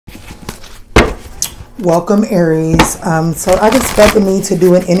Welcome, Aries. So I just felt the need to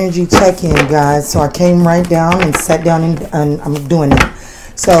do an energy check-in, guys. So I came right down and sat down and I'm doing it.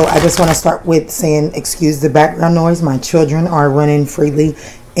 So I just want to start with saying, excuse the background noise. My children are running freely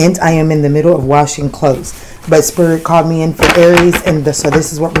and I am in the middle of washing clothes. But Spirit called me in for Aries, and so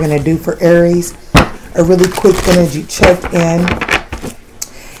this is what we're going to do for Aries. A really quick energy check-in.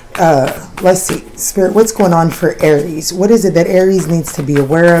 Let's see. Spirit, what's going on for Aries? What is it that Aries needs to be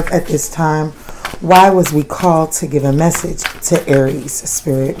aware of at this time? Why was we called to give a message to Aries,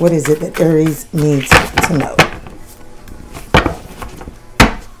 Spirit? What is it that Aries needs to know?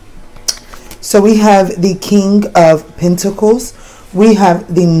 So we have the King of Pentacles. We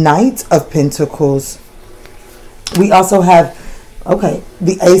have the Knight of Pentacles. We also have,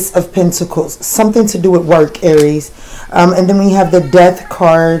 the Ace of Pentacles. Something to do with work, Aries. And then we have the Death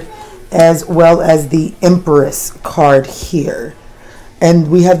card as well as the Empress card here.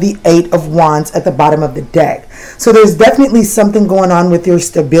 And we have the Eight of Wands at the bottom of the deck. So there's definitely something going on with your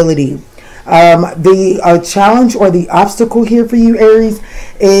stability. The challenge or the obstacle here for you, Aries,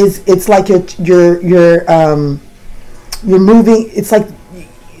 is it's like you're moving. It's like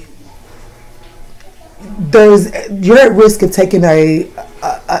you're at risk of taking a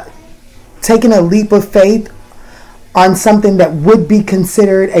leap of faith on something that would be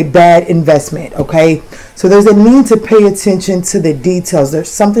considered a bad investment, okay? So there's a need to pay attention to the details.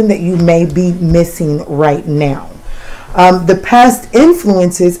 There's something that you may be missing right now. The past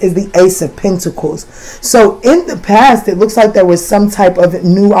influences is the Ace of Pentacles. So in the past, it looks like there was some type of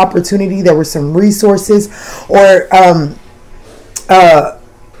new opportunity. There were some resources, or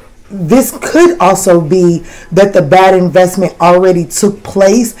this could also be that the bad investment already took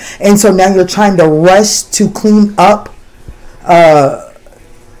place, and so now you're trying to rush to clean up,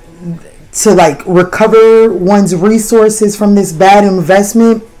 to like recover one's resources from this bad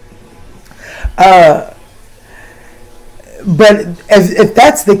investment. But if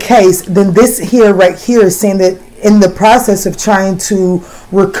that's the case, then this here right here is saying that in the process of trying to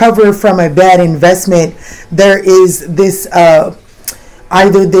recover from a bad investment, there is this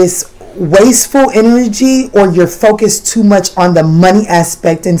either this wasteful energy, or you're focused too much on the money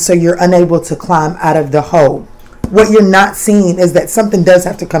aspect, and so you're unable to climb out of the hole. What you're not seeing is that something does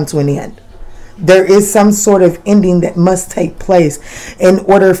have to come to an end. There is some sort of ending that must take place in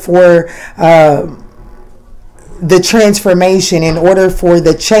order for the transformation, in order for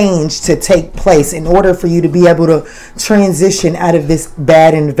the change to take place, in order for you to be able to transition out of this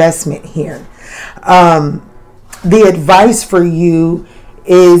bad investment here. The advice for you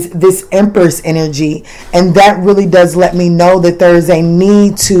is this Empress energy, and that really does let me know that there is a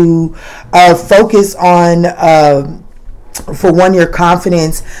need to focus on for one, your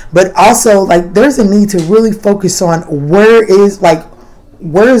confidence, but also like there's a need to really focus on where is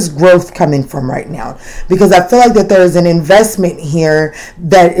growth coming from right now, because I feel like that there is an investment here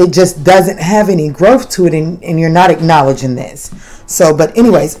that it just doesn't have any growth to it, and you're not acknowledging this. So, but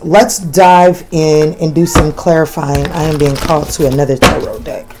anyways, let's dive in and do some clarifying. I am being called to another tarot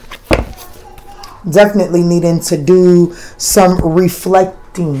deck. Definitely needing to do some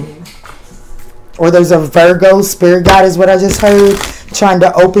reflecting. Or there's a Virgo spirit guide is what I just heard, trying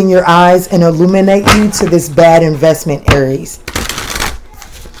to open your eyes and illuminate you to this bad investment, Aries.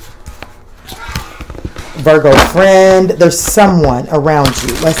 Virgo friend, there's someone around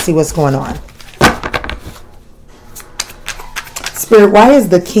you. Let's see what's going on. Spirit, why is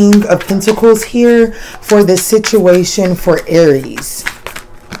the King of Pentacles here for this situation for Aries?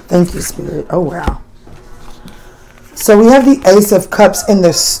 Thank you, Spirit. Oh, wow. So we have the Ace of Cups and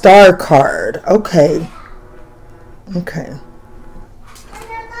the Star card. Okay. Okay.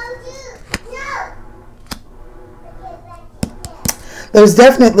 There's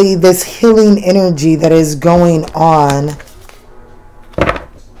definitely this healing energy that is going on.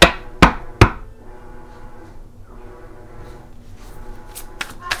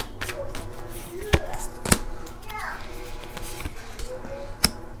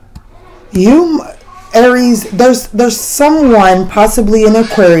 You, Aries, there's someone, possibly an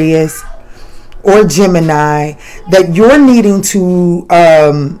Aquarius or Gemini, that you're needing to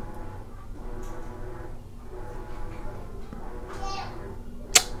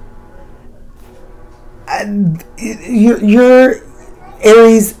you're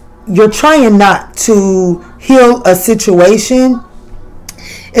Aries, you're trying not to heal a situation,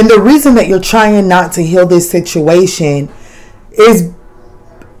 and the reason that you're trying not to heal this situation is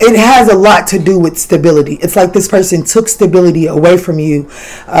it has a lot to do with stability. It's like this person took stability away from you.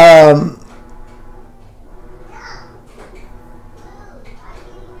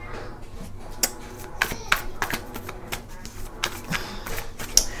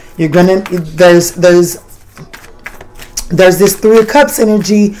 there's this Three of Cups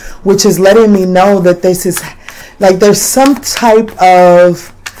energy, which is letting me know that this is like there's some type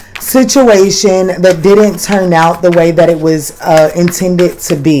of situation that didn't turn out the way that it was intended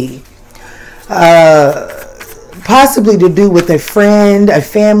to be. Possibly to do with a friend, a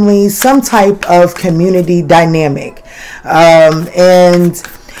family, some type of community dynamic. There's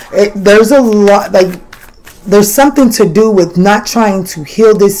a lot, like, there's something to do with not trying to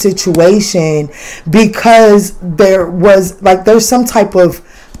heal this situation because there's some type of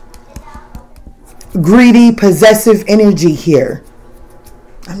greedy, possessive energy here.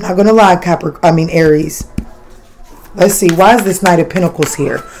 I'm not going to lie, Aries. Let's see. Why is this Knight of Pentacles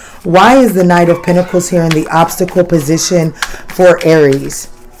here? Why is the Knight of Pentacles here in the obstacle position for Aries?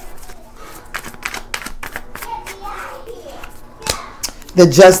 The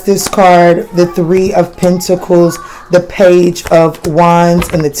Justice card, the Three of Pentacles, the Page of Wands,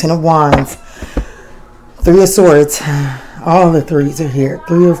 and the Ten of Wands. Three of Swords. All the threes are here.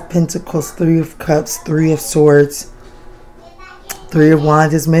 Three of Pentacles, Three of Cups, Three of Swords. Three of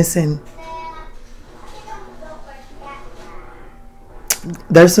Wands is missing.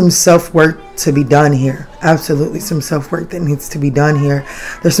 There's some self-work to be done here. Absolutely some self-work that needs to be done here.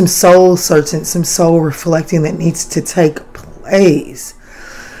 There's some soul searching, some soul reflecting that needs to take place.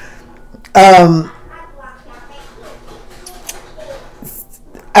 I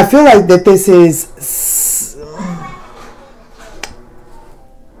feel like that this is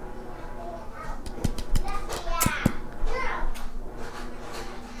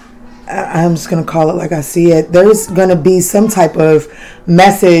I'm just going to call it like I see it. There's going to be some type of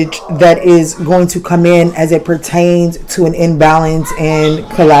message that is going to come in as it pertains to an imbalance and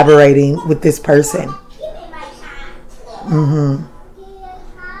collaborating with this person.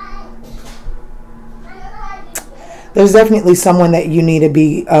 There's definitely someone that you need to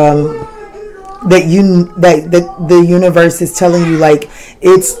be that the universe is telling you, like,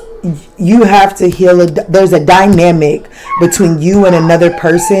 you have to heal. There's a dynamic between you and another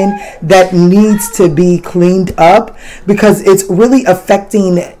person that needs to be cleaned up because it's really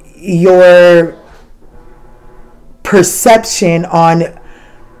affecting your perception on,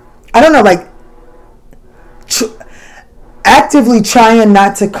 I don't know, like actively trying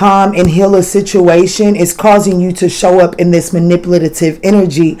not to calm and heal a situation is causing you to show up in this manipulative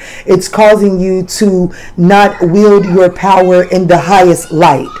energy. It's causing you to not wield your power in the highest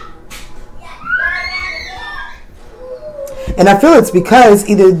light. And I feel it's because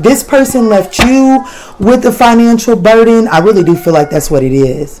either this person left you with a financial burden. I really do feel like that's what it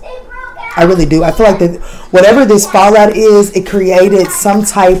is. I really do. I feel like that whatever this fallout is, it created some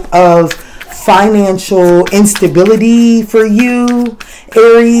type of financial instability for you,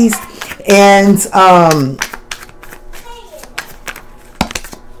 Aries. And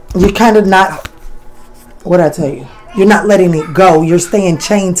you're kind of not, what did I tell you? You're not letting it go. You're staying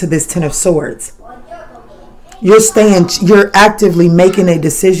chained to this Ten of Swords. You're actively making a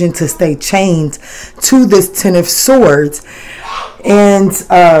decision to stay chained to this Ten of Swords. And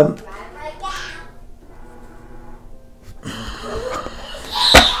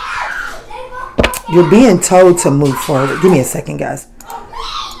you're being told to move forward. Give me a second, guys.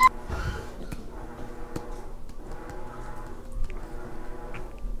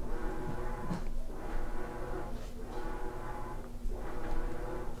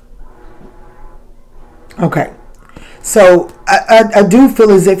 Okay. So I do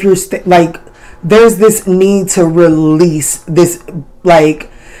feel as if you're like, there's this need to release this, like,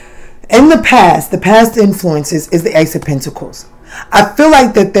 in the past influences is the Ace of Pentacles. I feel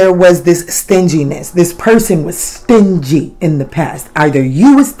like that there was this stinginess. This person was stingy in the past. Either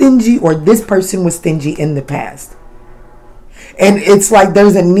you were stingy or this person was stingy in the past. And it's like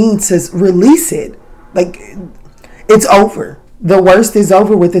there's a need to release it. Like, it's over. The worst is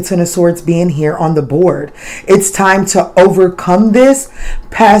over with the Ten of Swords being here on the board. It's time to overcome this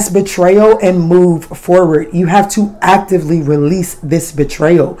past betrayal and move forward. You have to actively release this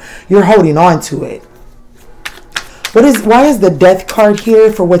betrayal. You're holding on to it. Why is the Death card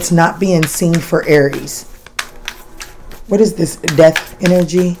here for what's not being seen for Aries? What is this Death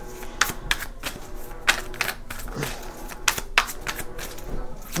energy?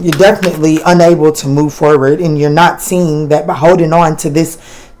 You're definitely unable to move forward, and you're not seeing that by holding on to this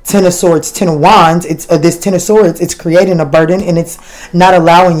Ten of Swords, Ten of Wands. It's this Ten of Swords. It's creating a burden, and it's not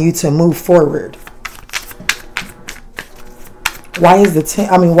allowing you to move forward. Why is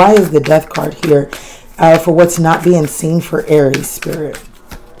the Death card here for what's not being seen for Aries, Spirit?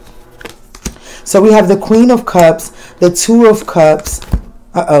 So we have the Queen of Cups, the Two of Cups,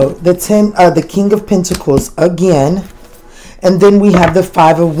 the King of Pentacles again. And then we have the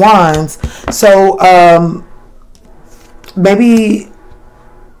Five of Wands. So maybe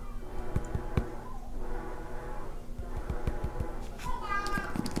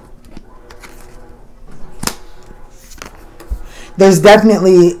there's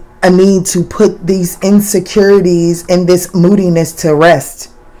definitely a need to put these insecurities and this moodiness to rest.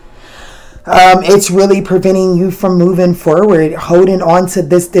 It's really preventing you from moving forward. Holding on to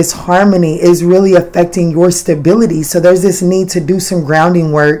this harmony is really affecting your stability. So there's this need to do some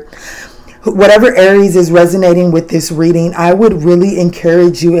grounding work. Whatever Aries is resonating with this reading, I would really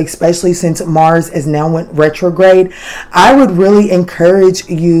encourage you, especially since Mars is now went retrograde, I would really encourage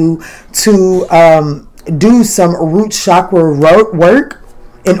you to do some root chakra work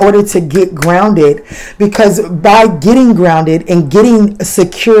in order to get grounded, because by getting grounded and getting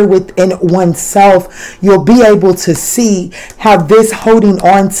secure within oneself, you'll be able to see how this holding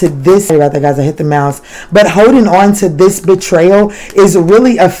on to this, sorry about that guys, I hit the mouse, but holding on to this betrayal is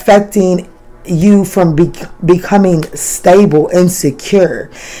really affecting you from becoming stable and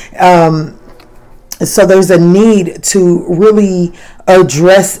secure. So there's a need to really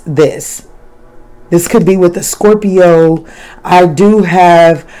address this. This could be with the Scorpio. I do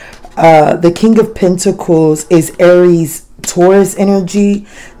have the King of Pentacles is Aries, Taurus energy.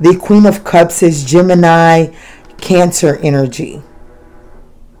 The Queen of Cups is Gemini, Cancer energy.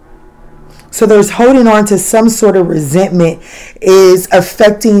 So there's holding on to some sort of resentment is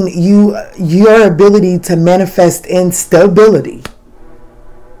affecting you, your ability to manifest instability.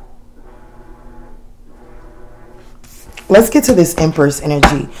 Let's get to this Empress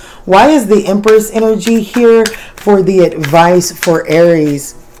energy. Why is the Empress energy here for the advice for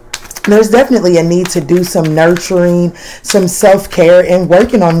Aries? There's definitely a need to do some nurturing, some self-care, and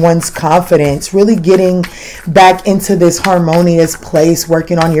working on one's confidence. Really getting back into this harmonious place,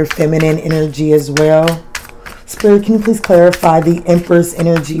 working on your feminine energy as well. Spirit, can you please clarify the Empress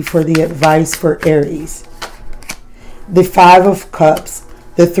energy for the advice for Aries? The Five of Cups,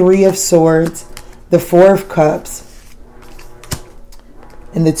 the Three of Swords, the Four of Cups,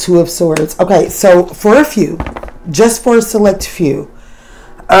 and the Two of Swords. Okay, so for a few, just for a select few,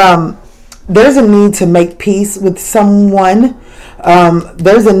 there's a need to make peace with someone.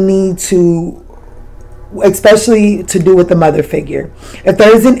 There's a need to, especially to do with the mother figure. If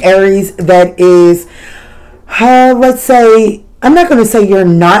there's an Aries that is, let's say, I'm not going to say you're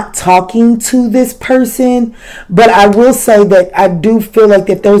not talking to this person, but I will say that I do feel like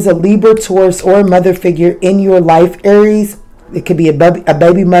if there's a Libra, Taurus, or a mother figure in your life, Aries, it could be a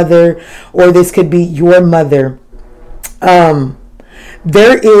baby mother, or this could be your mother.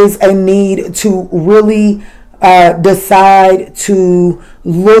 There is a need to really decide to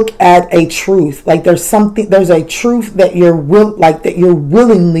look at a truth. Like there's a truth that you're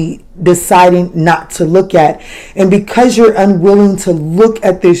willingly deciding not to look at. And because you're unwilling to look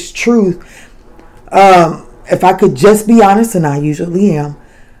at this truth, if I could just be honest, and I usually am,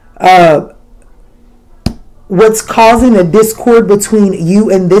 what's causing a discord between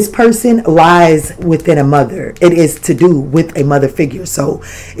you and this person lies within a mother. It is to do with a mother figure. So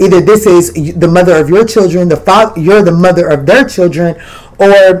either this is the mother of your children, you're the mother of their children,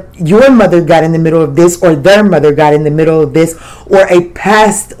 or your mother got in the middle of this, or their mother got in the middle of this, or a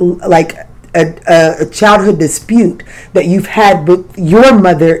past, like a childhood dispute that you've had with your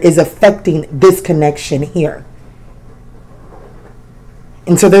mother is affecting this connection here.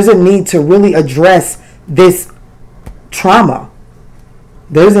 And so there's a need to really address this trauma.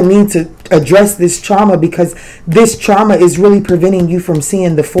 There's a need to address this trauma, because this trauma is really preventing you from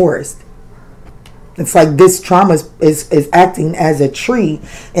seeing the forest. It's like this trauma is acting as a tree,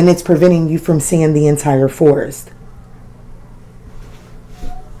 and it's preventing you from seeing the entire forest.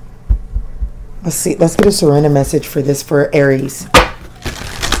 Let's see. Let's get a surrender message for this for Aries.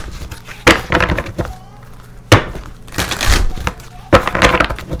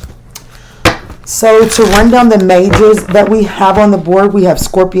 So to run down the majors that we have on the board, we have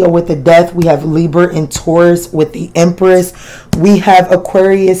Scorpio with the Death. We have Libra and Taurus with the Empress. We have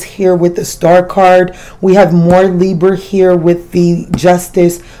Aquarius here with the Star card. We have more Libra here with the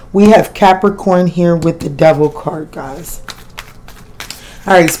Justice. We have Capricorn here with the Devil card, guys.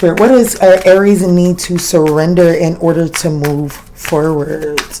 All right, Spirit, what does Aries need to surrender in order to move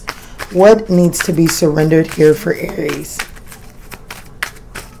forward? What needs to be surrendered here for Aries?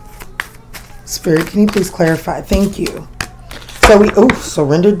 Spirit, can you please clarify? Thank you. So we,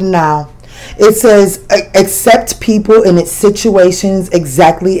 surrendered now. It says, accept people in its situations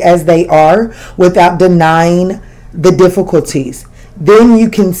exactly as they are without denying the difficulties. Then you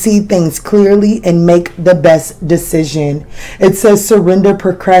can see things clearly and make the best decision. It says surrender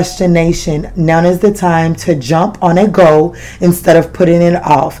procrastination. Now is the time to jump on a goal instead of putting it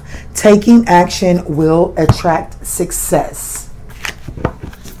off. Taking action will attract success.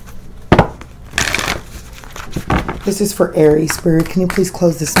 This is for Aries. Spirit, can you please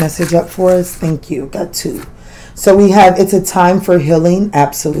close this message up for us? Thank you. Got 2. So we have, it's a time for healing.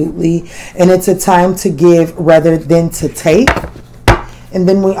 Absolutely. And it's a time to give rather than to take. And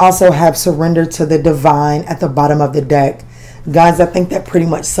then we also have surrender to the divine at the bottom of the deck. Guys, I think that pretty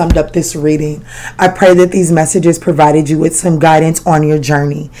much summed up this reading. I pray that these messages provided you with some guidance on your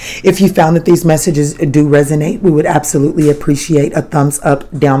journey. If you found that these messages do resonate, we would absolutely appreciate a thumbs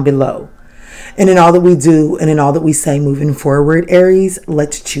up down below. And in all that we do and in all that we say moving forward, Aries,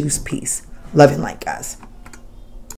 let's choose peace. Love and light, guys.